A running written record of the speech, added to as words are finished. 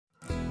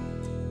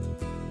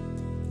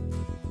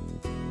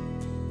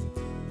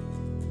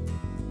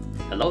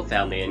Hello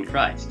family in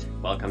Christ.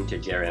 Welcome to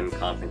JAERIM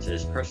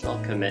Conference's Personal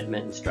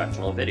Commitment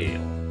Instructional video.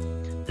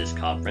 This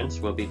conference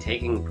will be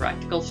taking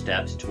practical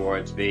steps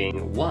towards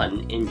being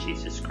one in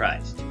Jesus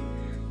Christ.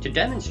 To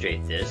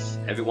demonstrate this,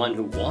 everyone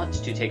who wants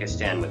to take a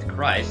stand with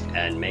Christ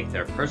and make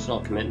their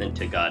personal commitment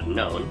to God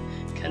known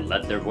can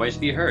let their voice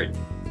be heard.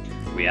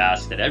 We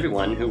ask that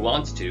everyone who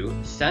wants to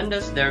send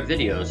us their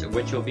videos,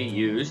 which will be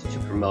used to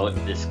promote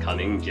this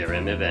coming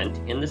JAERIM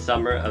event in the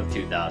summer of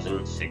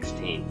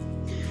 2016.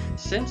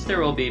 Since there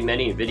will be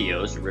many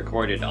videos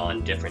recorded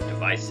on different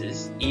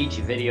devices, each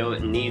video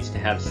needs to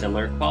have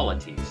similar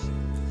qualities.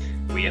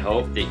 We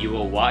hope that you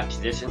will watch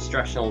this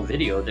instructional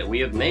video that we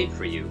have made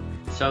for you,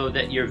 so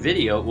that your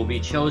video will be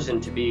chosen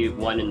to be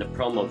one in the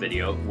promo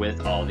video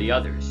with all the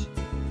others.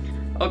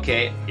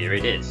 Okay, here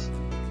it is.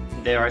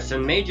 There are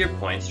some major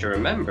points to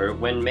remember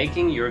when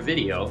making your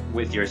video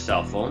with your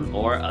cell phone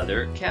or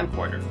other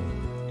camcorder.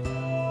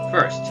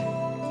 First,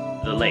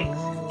 the length.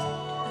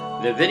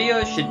 The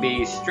video should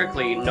be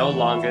strictly no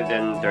longer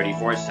than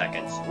 34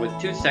 seconds, with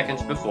 2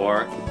 seconds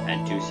before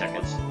and 2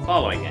 seconds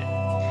following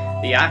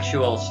it. The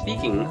actual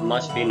speaking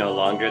must be no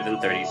longer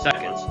than 30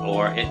 seconds,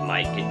 or it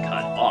might get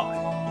cut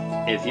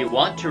off. If you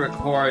want to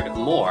record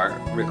more,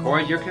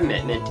 record your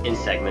commitment in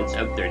segments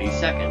of 30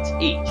 seconds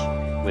each,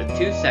 with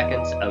 2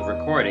 seconds of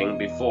recording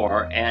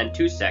before and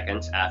 2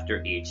 seconds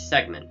after each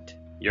segment.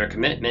 Your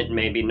commitment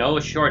may be no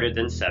shorter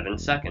than 7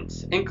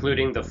 seconds,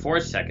 including the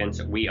 4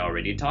 seconds we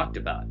already talked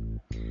about.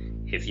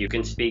 If you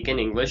can speak in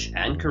English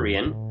and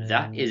Korean,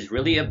 that is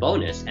really a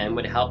bonus and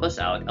would help us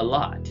out a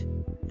lot.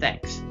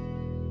 Thanks.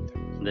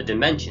 The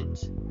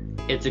dimensions.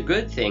 It's a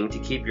good thing to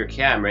keep your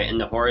camera in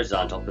the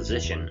horizontal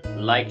position,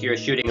 like you're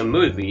shooting a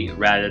movie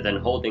rather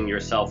than holding your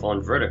cell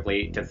phone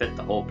vertically to fit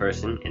the whole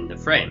person in the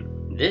frame.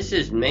 This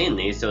is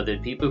mainly so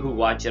that people who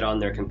watch it on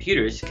their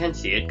computers can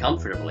see it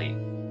comfortably.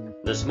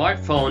 The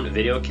smartphone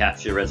video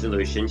capture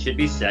resolution should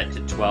be set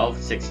to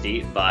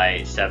 1260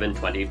 by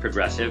 720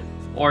 progressive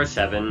or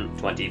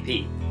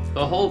 720p.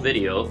 The whole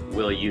video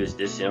will use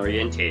this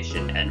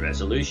orientation and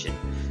resolution,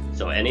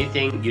 so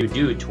anything you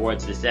do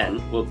towards this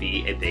end will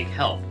be a big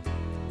help.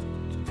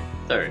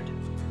 Third,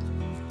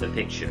 the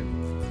picture.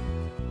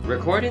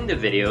 Recording the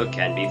video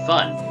can be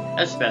fun,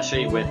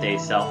 especially with a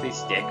selfie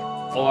stick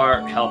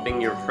or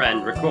helping your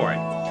friend record.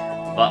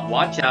 But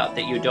watch out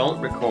that you don't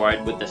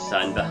record with the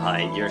sun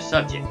behind your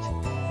subject.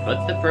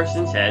 Put the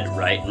person's head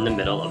right in the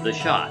middle of the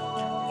shot,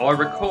 or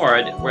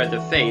record where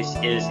the face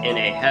is in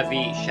a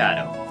heavy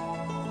shadow.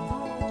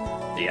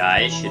 The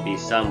eyes should be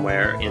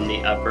somewhere in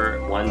the upper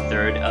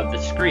 1/3 of the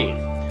screen,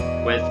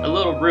 with a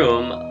little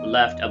room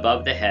left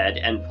above the head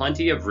and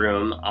plenty of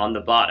room on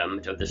the bottom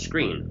of the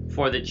screen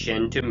for the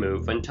chin to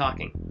move when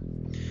talking.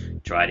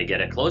 Try to get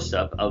a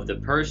close-up of the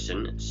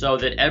person so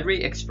that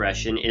every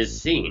expression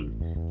is seen,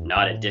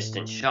 not a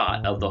distant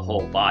shot of the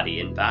whole body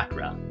in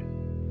background.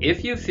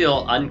 If you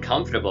feel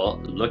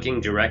uncomfortable looking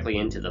directly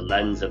into the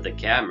lens of the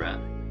camera,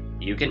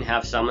 you can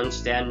have someone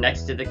stand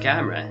next to the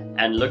camera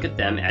and look at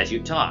them as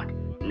you talk,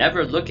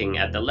 never looking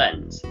at the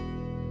lens.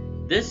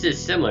 This is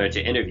similar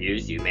to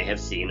interviews you may have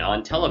seen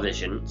on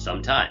television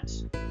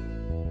sometimes.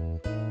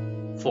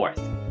 Fourth,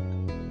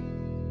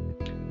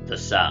 the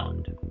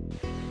sound.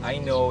 I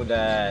know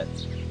that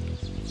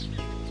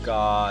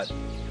God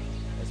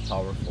is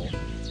powerful.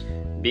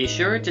 Be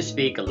sure to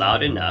speak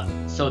loud enough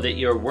so that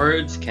your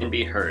words can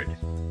be heard,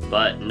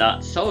 but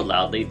not so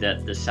loudly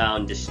that the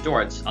sound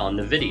distorts on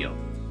the video.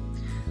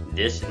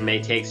 This may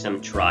take some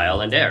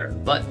trial and error,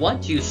 but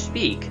once you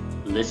speak,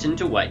 listen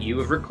to what you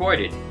have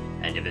recorded,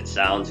 and if it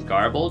sounds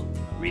garbled,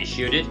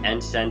 reshoot it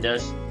and send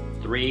us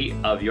 3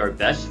 of your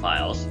best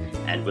files,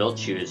 and we'll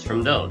choose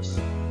from those.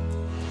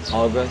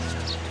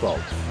 August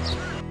 12th.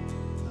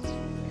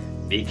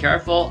 Be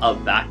careful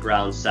of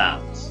background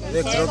sounds.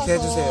 네, 그렇게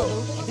해주세요.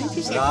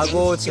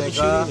 라고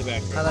제가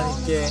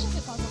하나님께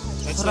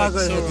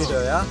허락을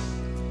해드려야.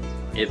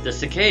 If the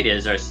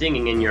cicadas are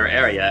singing in your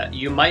area,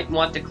 you might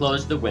want to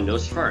close the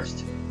windows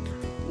first.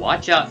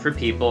 Watch out for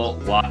people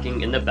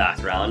walking in the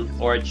background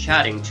or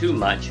chatting too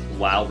much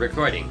while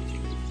recording.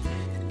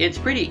 It's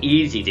pretty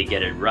easy to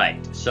get it right,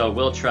 so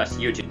we'll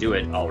trust you to do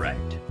it all right.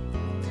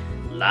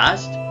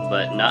 Last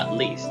but not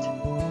least,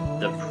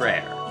 the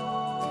prayer.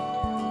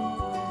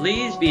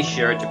 Please be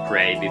sure to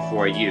pray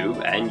before you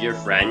and your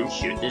friend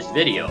shoot this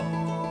video,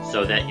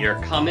 so that your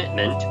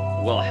commitment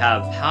will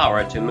have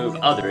power to move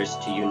others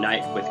to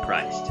unite with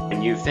Christ.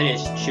 When you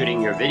finish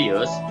shooting your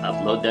videos,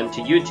 upload them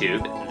to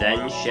YouTube,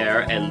 then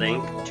share a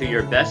link to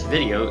your best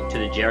video to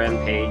the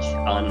JAERIM page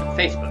on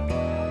Facebook.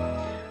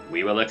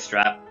 We will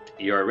extract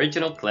your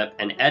original clip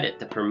and edit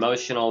the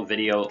promotional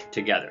video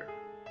together.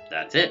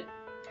 That's it.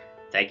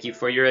 Thank you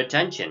for your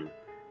attention.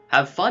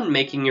 Have fun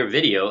making your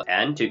video,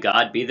 and to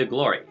God be the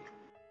glory.